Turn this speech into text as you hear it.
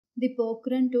The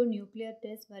Pokhran 2 nuclear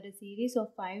tests were a series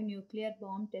of 5 nuclear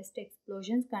bomb test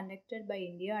explosions conducted by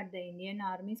India at the Indian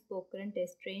Army's Pokhran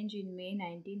test range in May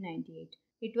 1998.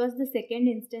 It was the second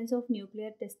instance of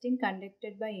nuclear testing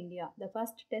conducted by India. The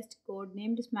first test,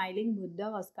 codenamed Smiling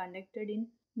Buddha, was conducted in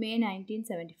May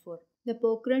 1974. The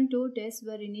Pokhran 2 tests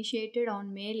were initiated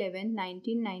on May 11,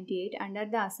 1998 under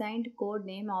the assigned code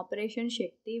name Operation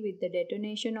Shakti with the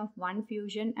detonation of one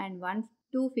fusion and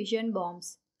two fission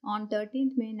bombs. On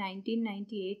 13th May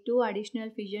 1998, two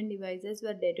additional fission devices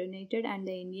were detonated and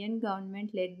the Indian government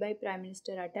led by Prime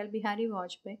Minister Atal Bihari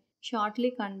Vajpayee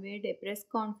shortly convened a press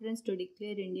conference to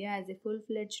declare India as a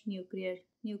full-fledged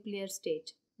nuclear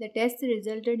state. The tests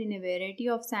resulted in a variety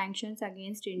of sanctions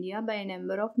against India by a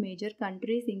number of major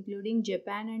countries including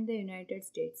Japan and the United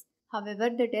States. However,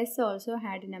 the tests also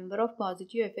had a number of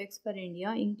positive effects for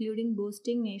India, including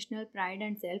boosting national pride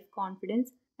and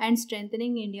self-confidence and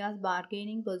strengthening India's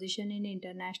bargaining position in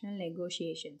international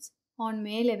negotiations. On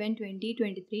May 11,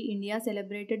 2023, India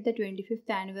celebrated the 25th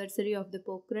anniversary of the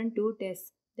Pokhran 2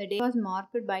 tests. The day was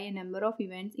marked by a number of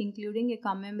events, including a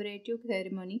commemorative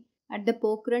ceremony at the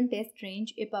Pokhran Test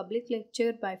Range, a public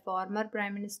lecture by former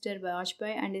Prime Minister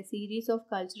Vajpayee, and a series of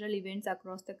cultural events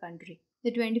across the country.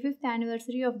 The 25th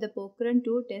anniversary of the Pokhran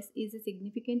 2 test is a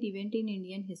significant event in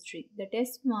Indian history. The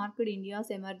test marked India's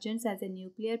emergence as a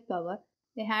nuclear power.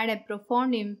 They had a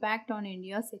profound impact on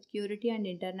India's security and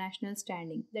international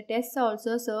standing. The tests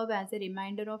also serve as a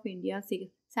reminder of India's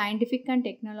scientific and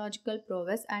technological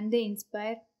prowess, and they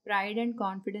inspire pride and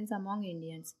confidence among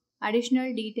Indians.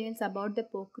 Additional details about the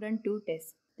Pokhran 2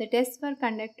 tests. The tests were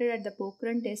conducted at the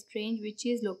Pokhran Test Range, which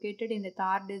is located in the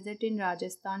Thar Desert in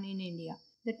Rajasthan in India.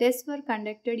 The tests were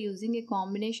conducted using a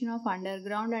combination of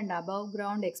underground and above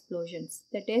ground explosions.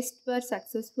 The tests were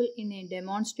successful in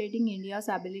demonstrating India's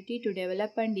ability to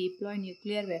develop and deploy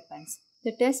nuclear weapons.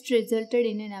 The test resulted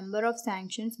in a number of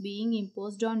sanctions being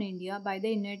imposed on India by the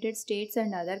United States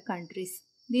and other countries.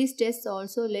 These tests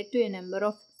also led to a number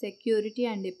of security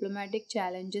and diplomatic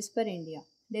challenges for India.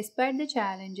 Despite the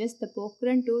challenges, the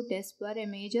Pokhran 2 tests were a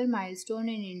major milestone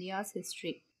in India's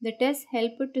history. The tests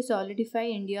helped to solidify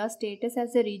India's status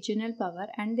as a regional power,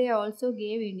 and they also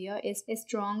gave India a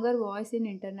stronger voice in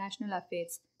international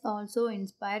affairs. Also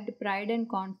inspired pride and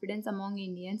confidence among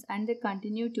Indians, and they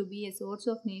continue to be a source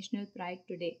of national pride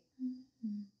today.